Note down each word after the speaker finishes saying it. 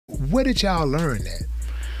where did y'all learn that?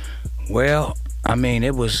 Well, I mean,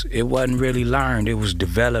 it wasn't really learned. It was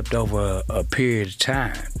developed over a period of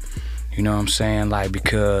time. You know what I'm saying? Like,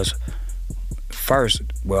 because first,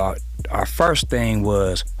 well, our first thing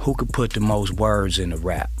was who could put the most words in the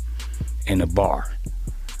rap, in the bar.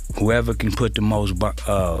 Whoever can put the most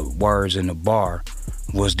words in the bar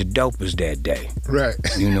was the dopest that day. Right.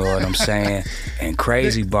 You know what I'm saying? And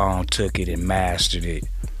Layzie Bone took it and mastered it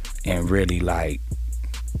and really, like,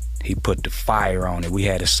 he put the fire on it. We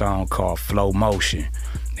had a song called Flow Motion,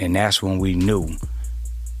 and that's when we knew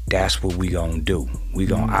that's what we gonna do. We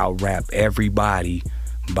gonna out-rap everybody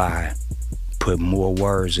by put more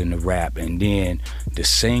words in the rap. And then the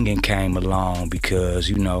singing came along because,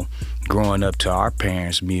 you know, growing up to our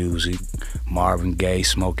parents' music, Marvin Gaye,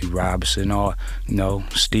 Smokey Robinson, all, you know,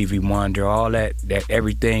 Stevie Wonder, all that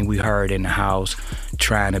everything we heard in the house,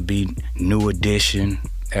 trying to be New Edition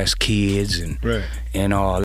as kids and all